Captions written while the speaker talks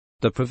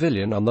The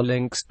Pavilion on the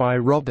Links by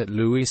Robert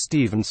Louis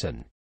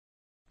Stevenson.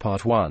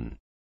 Part 1.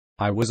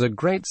 I was a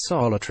great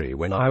solitary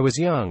when I was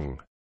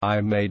young.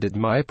 I made it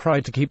my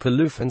pride to keep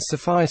aloof and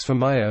suffice for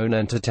my own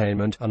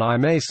entertainment, and I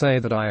may say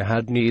that I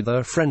had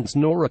neither friends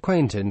nor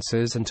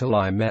acquaintances until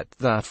I met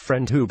that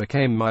friend who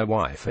became my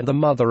wife and the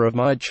mother of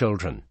my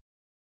children.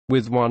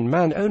 With one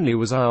man only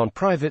was I on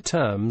private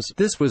terms.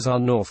 This was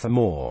Arthur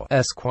Moore,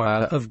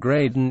 Esquire, of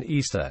Graydon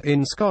Easter,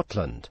 in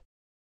Scotland.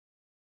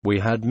 We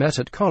had met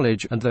at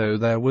college, and though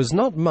there was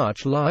not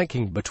much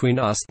liking between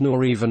us,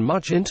 nor even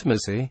much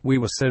intimacy, we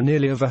were so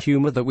nearly of a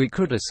humour that we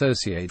could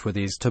associate with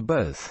ease to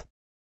both.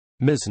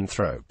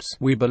 Misanthropes,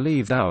 we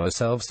believed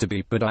ourselves to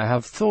be, but I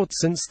have thought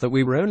since that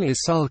we were only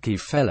sulky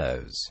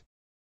fellows.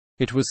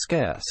 It was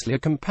scarcely a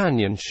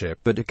companionship,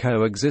 but a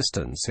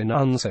coexistence in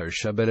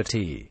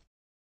unsociability.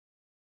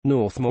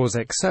 Northmour's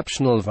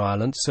exceptional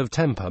violence of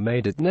temper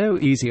made it no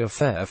easy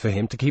affair for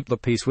him to keep the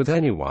peace with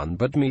anyone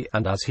but me,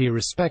 and as he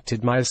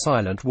respected my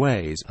silent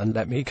ways, and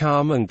let me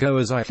come and go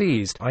as I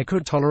pleased, I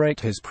could tolerate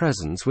his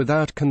presence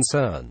without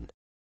concern.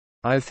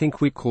 I think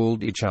we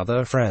called each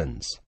other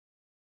friends.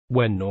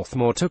 When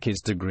Northmour took his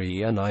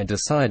degree and I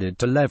decided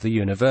to leave the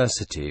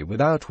university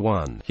without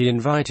one, he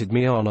invited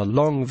me on a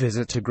long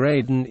visit to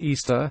Graydon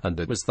Easter, and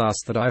it was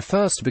thus that I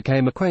first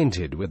became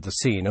acquainted with the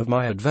scene of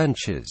my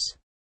adventures.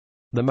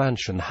 The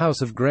mansion house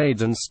of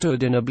Graydon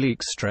stood in a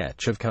bleak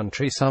stretch of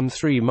country some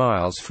 3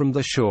 miles from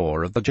the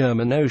shore of the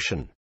German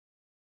Ocean.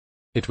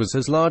 It was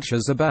as large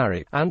as a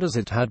barrack, and as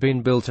it had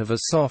been built of a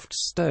soft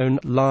stone,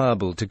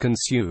 liable to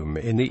consume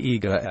in the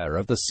eager air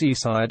of the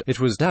seaside, it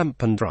was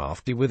damp and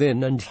draughty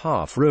within and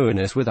half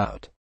ruinous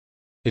without.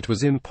 It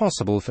was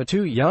impossible for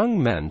 2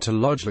 young men to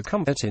lodge with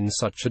comfort in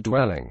such a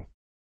dwelling.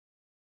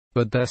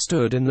 But there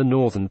stood in the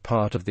northern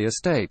part of the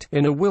estate,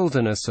 in a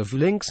wilderness of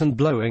links and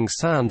blowing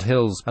sand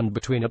hills, and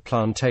between a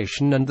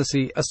plantation and the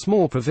sea, a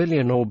small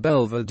pavilion or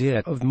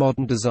belvedere of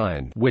modern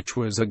design, which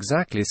was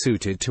exactly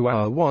suited to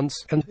our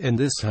wants, and, in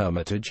this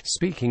hermitage,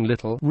 speaking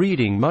little,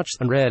 reading much,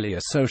 and rarely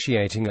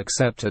associating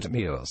except at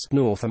meals,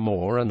 Arthur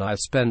Moore and I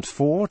spent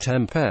 4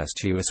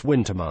 tempestuous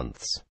winter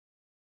months.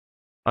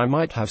 I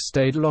might have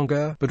stayed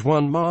longer, but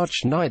one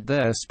March night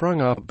there sprung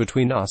up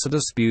between us a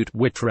dispute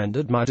which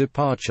rendered my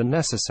departure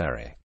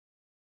necessary.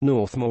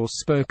 Northmour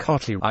spoke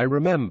hotly, I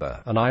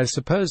remember, and I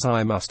suppose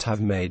I must have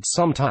made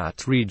some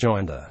tart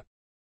rejoinder.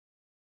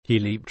 He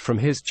leaped from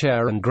his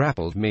chair and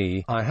grappled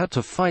me. I had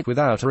to fight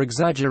without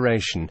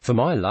exaggeration for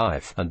my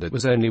life, and it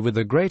was only with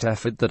a great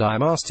effort that I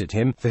mastered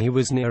him, for he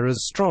was near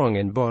as strong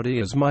in body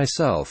as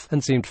myself,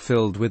 and seemed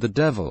filled with the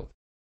devil.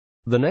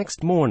 The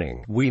next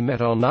morning, we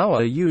met on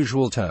our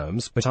usual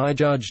terms, but I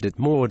judged it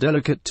more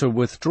delicate to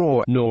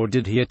withdraw, nor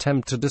did he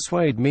attempt to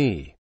dissuade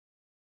me.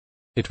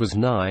 It was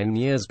 9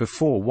 years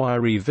before I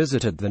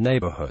revisited the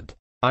neighborhood.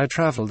 I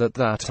traveled at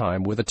that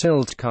time with a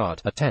tilt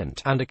cart, a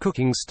tent, and a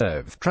cooking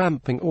stove,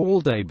 tramping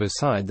all day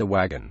beside the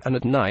wagon, and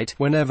at night,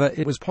 whenever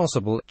it was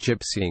possible,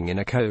 gypsying in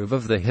a cove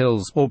of the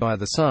hills, or by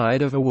the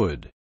side of a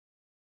wood.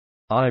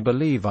 I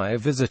believe I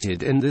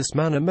visited in this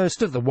manner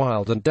most of the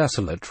wild and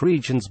desolate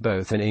regions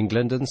both in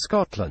England and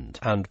Scotland,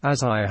 and,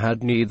 as I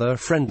had neither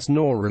friends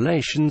nor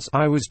relations,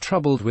 I was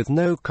troubled with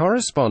no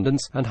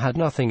correspondence, and had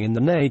nothing in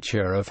the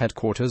nature of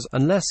headquarters,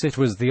 unless it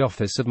was the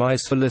office of my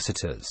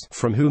solicitors,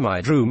 from whom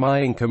I drew my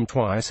income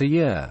twice a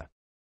year.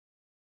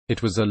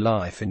 It was a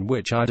life in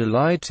which I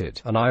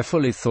delighted, and I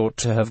fully thought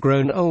to have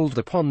grown old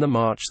upon the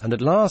march, and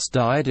at last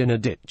died in a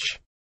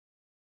ditch.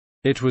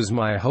 It was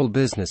my whole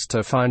business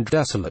to find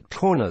desolate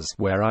corners,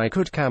 where I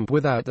could camp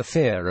without the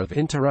fear of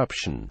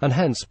interruption, and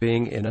hence,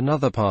 being in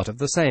another part of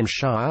the same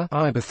shire,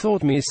 I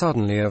bethought me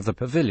suddenly of the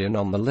Pavilion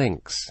on the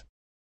Links.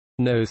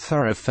 No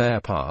thoroughfare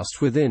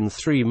passed within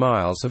 3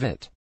 miles of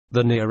it.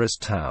 The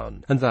nearest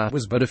town, and that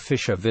was but a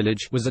fisher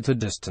village, was at a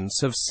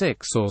distance of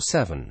 6 or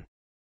 7.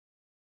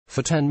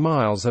 For 10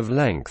 miles of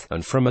length,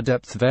 and from a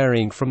depth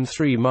varying from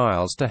 3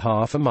 miles to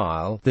half a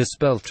mile, this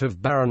belt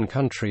of barren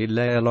country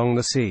lay along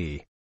the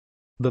sea.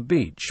 The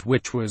beach,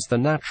 which was the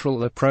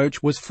natural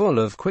approach, was full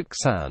of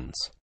quicksands.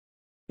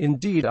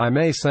 Indeed, I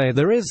may say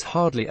there is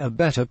hardly a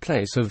better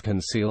place of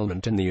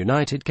concealment in the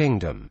United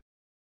Kingdom.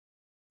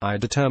 I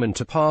determined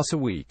to pass a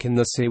week in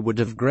the seaward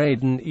of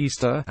Graydon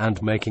Easter,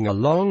 and making a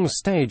long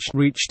stage,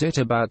 reached it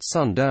about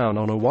sundown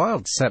on a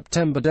wild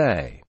September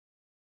day.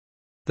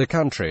 The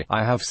country,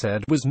 I have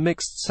said, was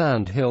mixed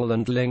sand hill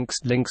and links,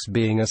 links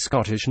being a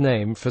Scottish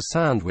name for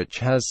sand which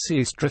has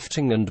ceased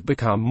drifting and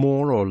become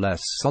more or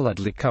less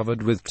solidly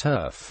covered with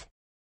turf.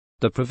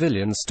 The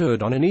pavilion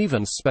stood on an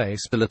even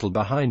space a little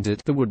behind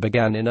it. The wood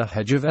began in a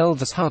hedge of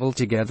elders huddled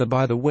together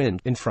by the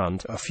wind. In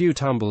front, a few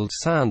tumbled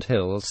sand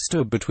hills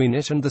stood between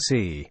it and the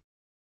sea.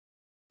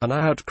 An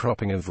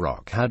outcropping of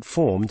rock had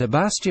formed a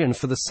bastion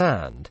for the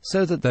sand,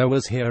 so that there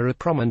was here a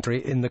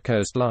promontory in the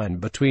coastline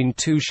between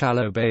 2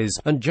 shallow bays,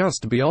 and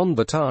just beyond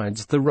the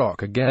tides the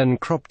rock again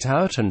cropped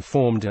out and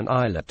formed an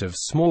islet of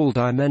small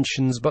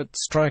dimensions but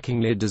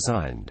strikingly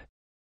designed.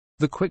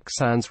 The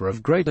quicksands were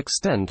of great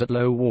extent at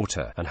low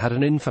water, and had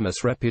an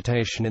infamous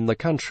reputation in the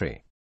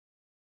country.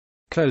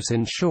 close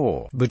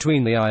inshore,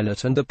 between the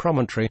islet and the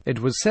promontory. It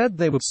was said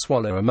they would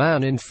swallow a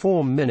man in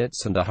 4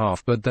 minutes and a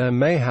half, but there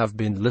may have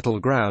been little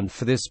ground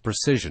for this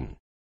precision.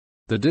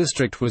 The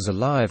district was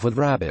alive with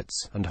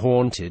rabbits, and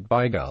haunted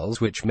by gulls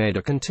which made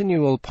a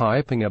continual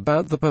piping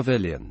about the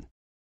pavilion.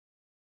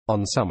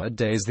 On summer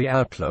days the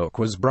outlook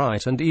was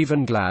bright and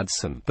even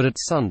gladsome, but at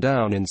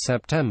sundown in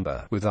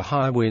September, with a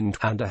high wind,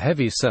 and a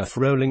heavy surf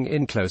rolling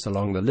in close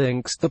along the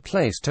links, the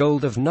place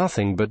told of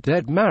nothing but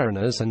dead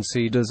mariners and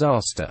sea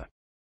disaster.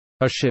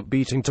 A ship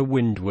beating to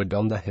windward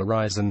on the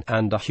horizon,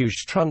 and a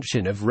huge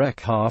truncheon of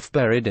wreck half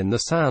buried in the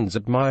sands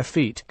at my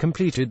feet,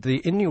 completed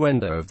the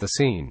innuendo of the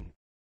scene.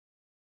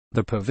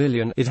 The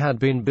pavilion, it had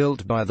been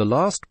built by the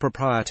last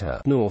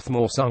proprietor,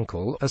 Northmour's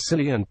uncle, a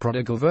silly and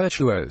prodigal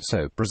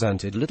virtuoso,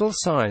 presented little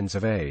signs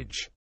of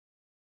age.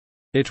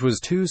 It was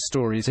 2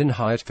 stories in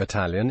height,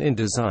 Italian in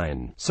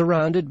design,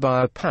 surrounded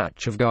by a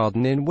patch of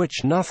garden in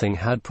which nothing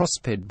had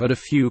prospered but a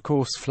few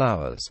coarse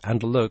flowers,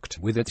 and looked,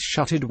 with its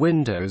shuttered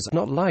windows,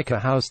 not like a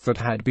house that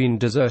had been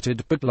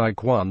deserted, but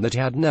like one that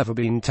had never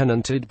been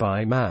tenanted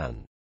by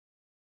man.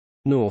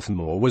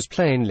 Northmour was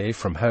plainly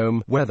from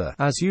home, whether,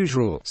 as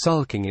usual,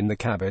 sulking in the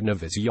cabin of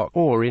his yacht,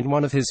 or in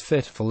one of his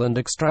fitful and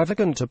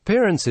extravagant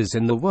appearances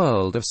in the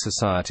world of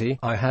society,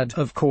 I had,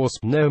 of course,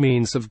 no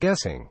means of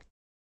guessing.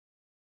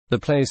 The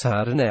place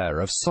had an air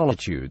of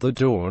solitude that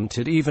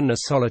daunted even a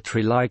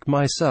solitary like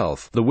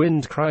myself. The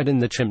wind cried in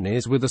the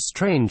chimneys with a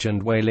strange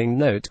and wailing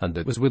note, and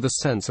it was with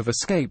a sense of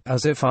escape,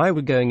 as if I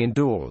were going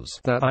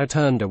indoors, that I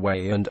turned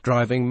away and,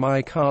 driving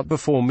my cart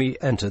before me,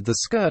 entered the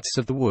skirts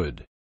of the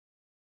wood.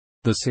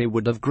 The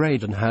seaward of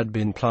Graden had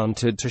been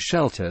planted to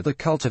shelter the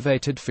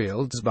cultivated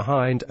fields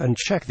behind, and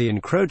check the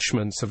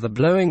encroachments of the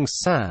blowing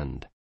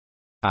sand.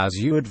 As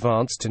you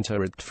advanced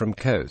into it from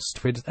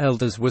coastward,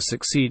 elders were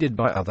succeeded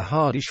by other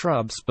hardy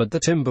shrubs, but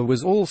the timber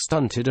was all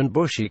stunted and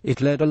bushy.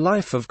 It led a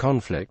life of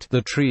conflict.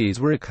 The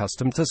trees were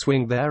accustomed to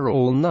swing there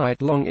all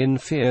night long in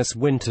fierce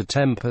winter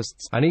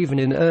tempests, and even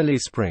in early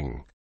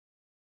spring.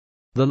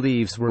 The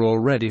leaves were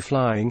already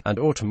flying, and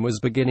autumn was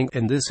beginning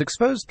in this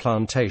exposed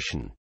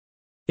plantation.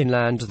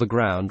 Inland the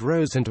ground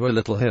rose into a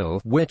little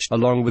hill, which,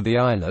 along with the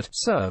islet,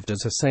 served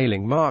as a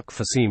sailing mark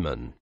for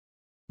seamen.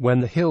 When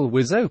the hill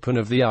was open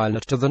of the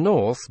islet to the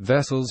north,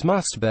 vessels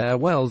must bear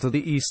well to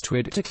the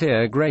eastward to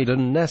clear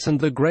Graden Ness and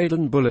the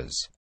Graden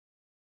Bullers.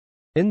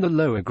 In the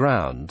lower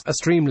ground, a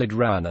streamlet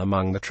ran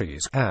among the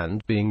trees,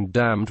 and, being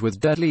dammed with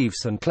dead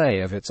leaves and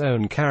clay of its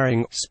own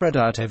carrying, spread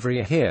out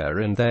every here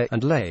and there,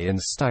 and lay in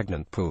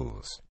stagnant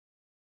pools.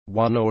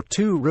 1 or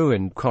 2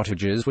 ruined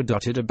cottages were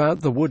dotted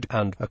about the wood,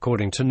 and,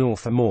 according to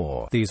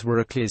Northmour, these were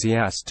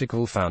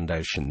ecclesiastical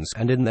foundations,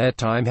 and in their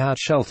time had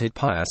sheltered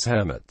pious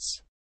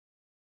hermits.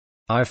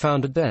 I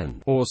found a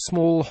den, or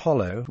small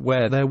hollow,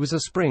 where there was a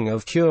spring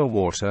of pure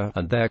water,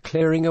 and there,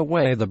 clearing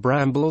away the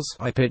brambles,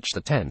 I pitched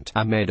a tent,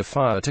 and made a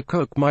fire to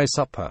cook my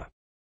supper.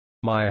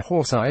 My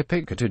horse I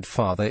picketed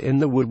farther in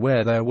the wood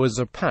where there was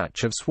a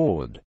patch of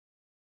sward.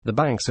 The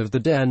banks of the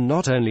den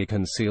not only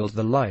concealed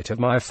the light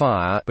of my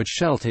fire, but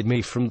sheltered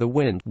me from the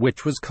wind,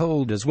 which was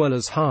cold as well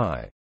as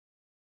high.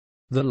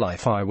 The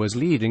life I was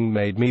leading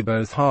made me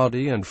both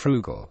hardy and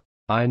frugal.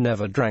 I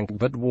never drank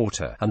but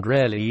water, and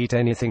rarely eat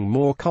anything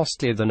more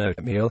costly than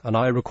oatmeal, and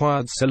I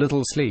required so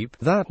little sleep,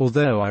 that,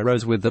 although I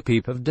rose with the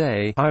peep of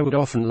day, I would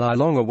often lie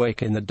long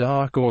awake in the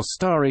dark or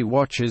starry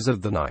watches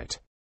of the night.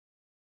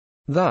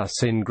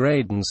 Thus in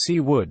Graden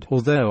Seawood,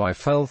 although I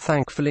fell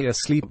thankfully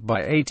asleep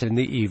by 8 in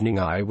the evening,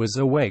 I was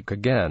awake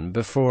again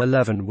before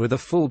 11 with a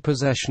full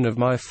possession of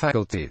my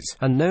faculties,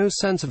 and no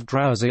sense of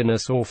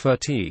drowsiness or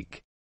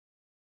fatigue.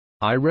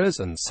 I rose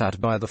and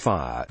sat by the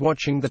fire,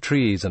 watching the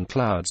trees and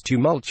clouds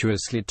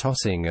tumultuously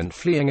tossing and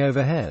fleeing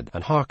overhead,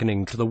 and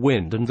hearkening to the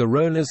wind and the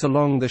rollers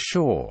along the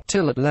shore,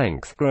 till at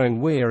length,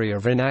 growing weary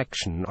of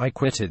inaction, I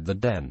quitted the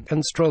den,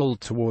 and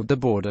strolled toward the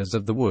borders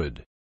of the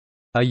wood.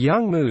 A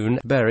young moon,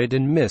 buried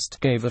in mist,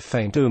 gave a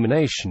faint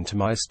illumination to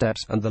my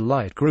steps, and the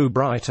light grew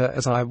brighter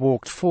as I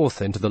walked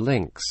forth into the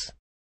links.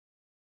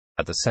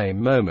 At the same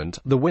moment,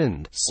 the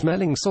wind,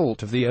 smelling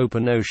salt of the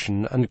open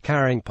ocean and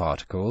carrying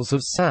particles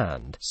of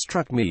sand,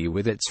 struck me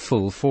with its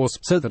full force,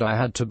 so that I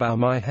had to bow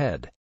my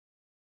head.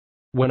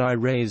 When I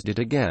raised it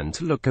again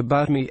to look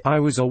about me, I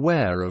was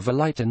aware of a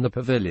light in the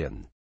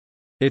pavilion.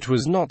 It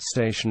was not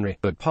stationary,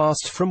 but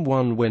passed from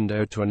one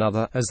window to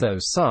another, as though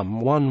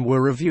someone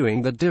were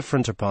reviewing the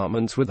different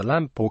apartments with a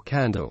lamp or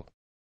candle.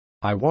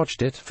 I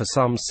watched it for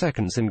some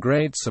seconds in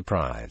great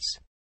surprise.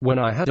 When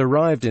I had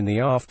arrived in the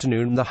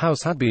afternoon, the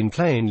house had been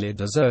plainly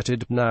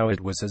deserted, now it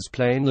was as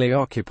plainly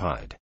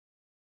occupied.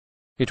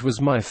 It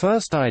was my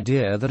first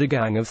idea that a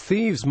gang of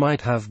thieves might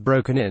have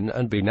broken in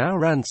and be now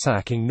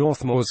ransacking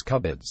Northmour's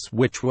cupboards,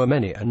 which were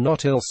many and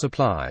not ill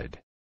supplied.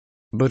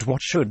 But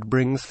what should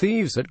bring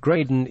thieves at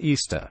Graden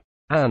Easter?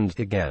 And,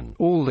 again,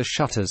 all the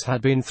shutters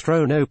had been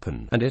thrown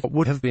open, and it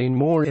would have been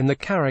more in the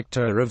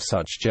character of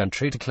such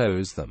gentry to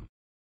close them.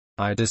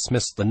 I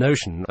dismissed the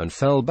notion, and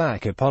fell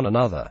back upon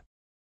another.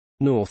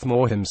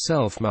 Northmour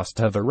himself must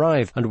have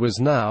arrived, and was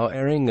now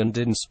airing and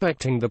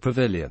inspecting the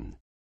pavilion.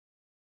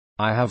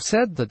 I have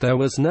said that there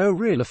was no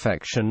real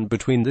affection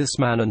between this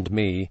man and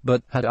me,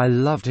 but, had I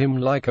loved him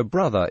like a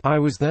brother, I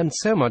was then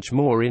so much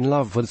more in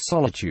love with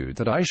solitude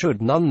that I should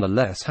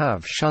nonetheless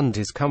have shunned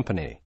his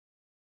company.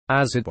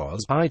 As it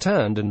was, I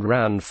turned and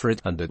ran for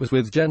it, and it was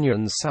with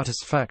genuine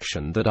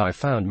satisfaction that I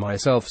found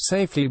myself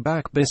safely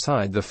back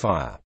beside the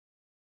fire.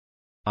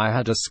 I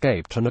had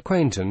escaped an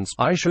acquaintance.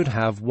 I should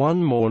have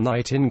one more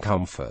night in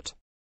comfort.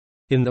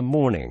 In the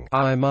morning,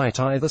 I might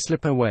either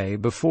slip away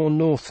before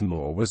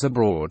Northmour was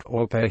abroad,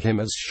 or pay him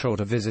as short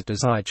a visit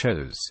as I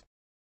chose.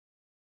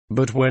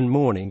 But when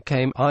morning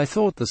came, I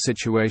thought the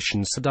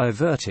situation so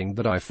diverting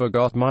that I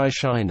forgot my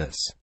shyness.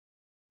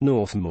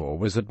 Northmour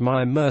was at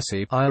my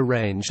mercy. I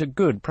arranged a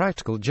good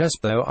practical jest,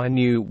 though I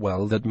knew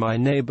well that my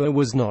neighbor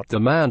was not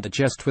the man to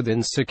jest with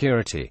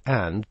insecurity,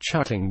 and,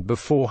 chuckling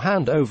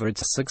beforehand over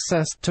its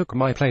success, took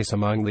my place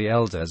among the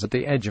elders at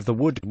the edge of the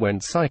wood,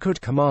 whence I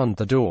could command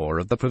the door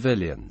of the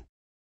pavilion.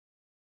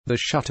 The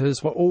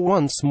shutters were all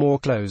once more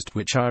closed,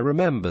 which I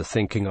remember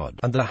thinking odd,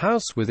 and the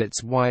house with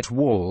its white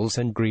walls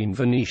and green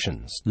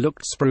Venetians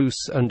looked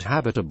spruce and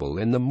habitable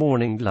in the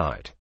morning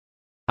light.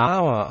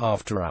 Hour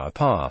after hour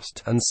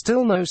passed, and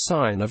still no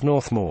sign of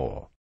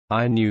Northmour.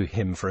 I knew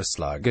him for a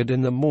sluggard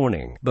in the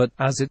morning, but,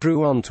 as it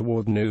drew on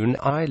toward noon,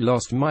 I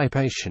lost my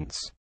patience.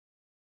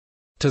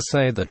 To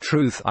say the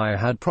truth, I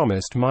had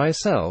promised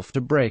myself to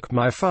break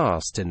my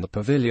fast in the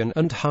pavilion,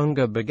 and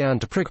hunger began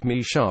to prick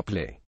me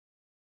sharply.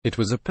 It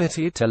was a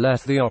pity to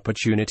let the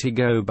opportunity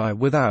go by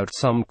without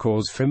some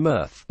cause for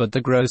mirth, but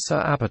the grosser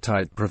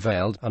appetite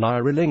prevailed, and I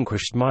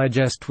relinquished my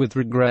jest with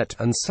regret,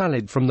 and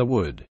sallied from the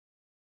wood.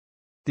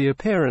 The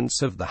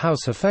appearance of the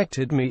house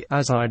affected me,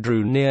 as I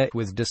drew near,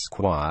 with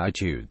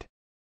disquietude.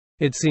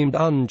 It seemed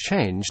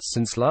unchanged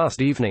since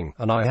last evening,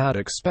 and I had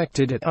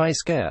expected it, I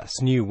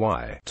scarce knew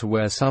why, to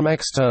wear some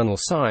external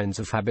signs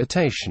of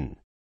habitation.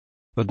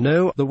 But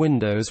no, the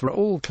windows were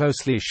all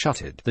closely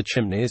shuttered, the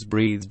chimneys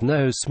breathed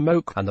no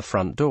smoke, and the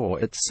front door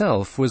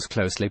itself was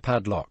closely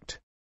padlocked.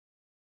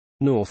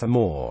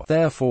 Northmour,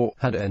 therefore,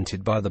 had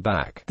entered by the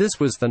back. This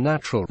was the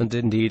natural, and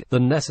indeed, the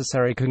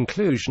necessary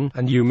conclusion,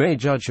 and you may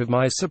judge of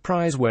my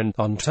surprise when,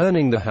 on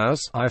turning the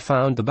house, I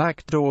found the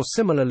back door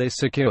similarly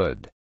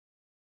secured.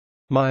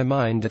 My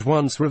mind at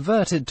once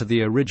reverted to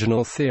the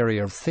original theory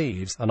of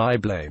thieves, and I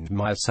blamed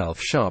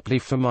myself sharply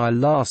for my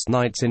last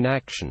night's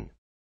inaction.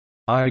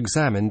 I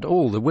examined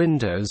all the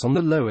windows on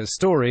the lower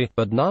story,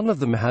 but none of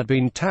them had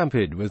been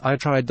tampered with. I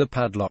tried the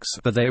padlocks,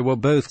 but they were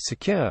both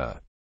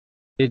secure.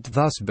 It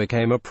thus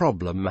became a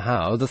problem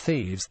how the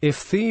thieves, if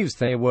thieves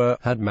they were,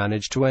 had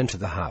managed to enter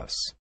the house.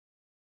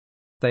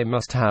 They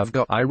must have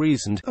got, I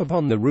reasoned,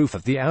 upon the roof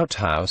of the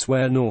outhouse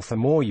where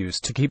Northmour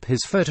used to keep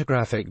his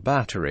photographic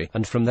battery,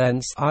 and from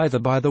thence, either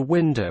by the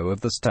window of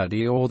the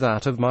study or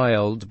that of my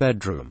old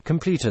bedroom,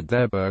 completed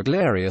their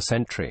burglarious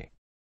entry.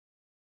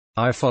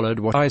 I followed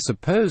what I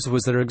suppose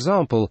was their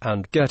example,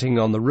 and, getting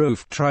on the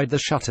roof, tried the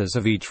shutters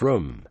of each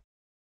room.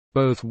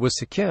 Both were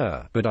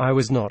secure, but I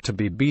was not to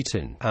be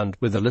beaten, and,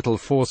 with a little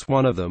force,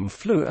 one of them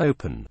flew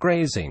open,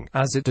 grazing,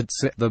 as it did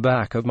so, the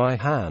back of my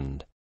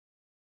hand.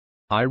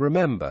 I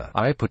remember,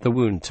 I put the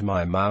wound to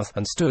my mouth,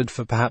 and stood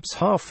for perhaps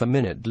half a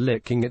minute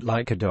licking it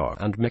like a dog,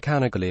 and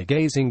mechanically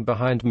gazing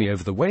behind me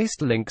over the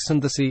waste links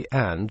and the sea,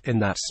 and, in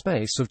that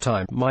space of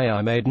time, my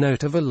eye made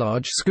note of a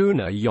large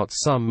schooner yacht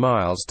some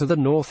miles to the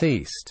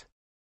northeast.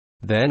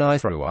 Then I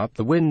threw up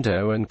the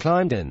window and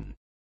climbed in.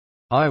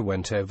 I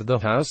went over the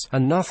house,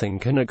 and nothing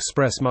can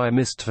express my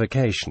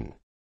mystification.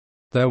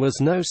 There was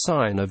no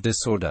sign of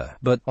disorder,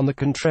 but, on the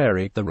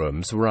contrary, the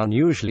rooms were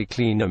unusually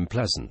clean and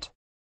pleasant.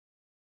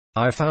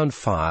 I found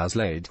fires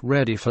laid,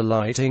 ready for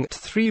lighting,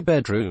 3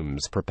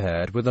 bedrooms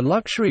prepared with a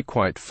luxury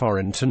quite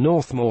foreign to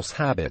Northmour's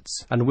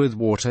habits, and with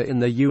water in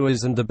the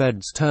ewers and the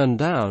beds turned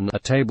down, a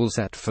table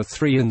set for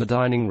 3 in the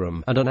dining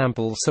room, and an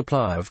ample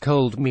supply of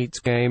cold meat,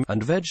 game,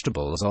 and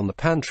vegetables on the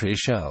pantry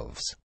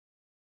shelves.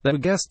 There were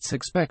guests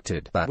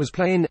expected, that was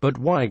plain, but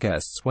why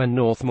guests when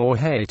Northmour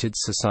hated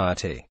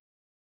society?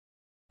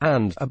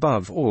 And,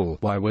 above all,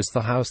 why was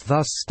the house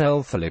thus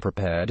stealthily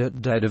prepared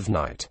at dead of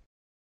night?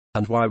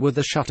 And why were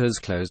the shutters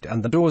closed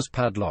and the doors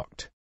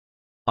padlocked?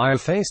 I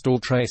effaced all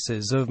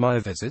traces of my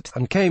visit,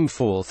 and came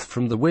forth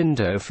from the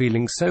window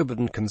feeling sobered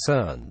and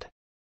concerned.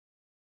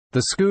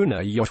 The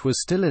schooner yacht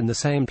was still in the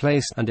same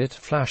place, and it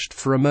flashed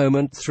for a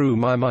moment through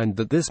my mind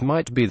that this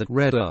might be the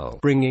Red Earl,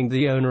 bringing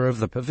the owner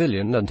of the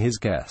pavilion and his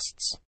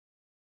guests.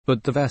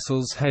 But the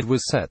vessel's head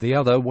was set the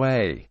other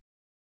way.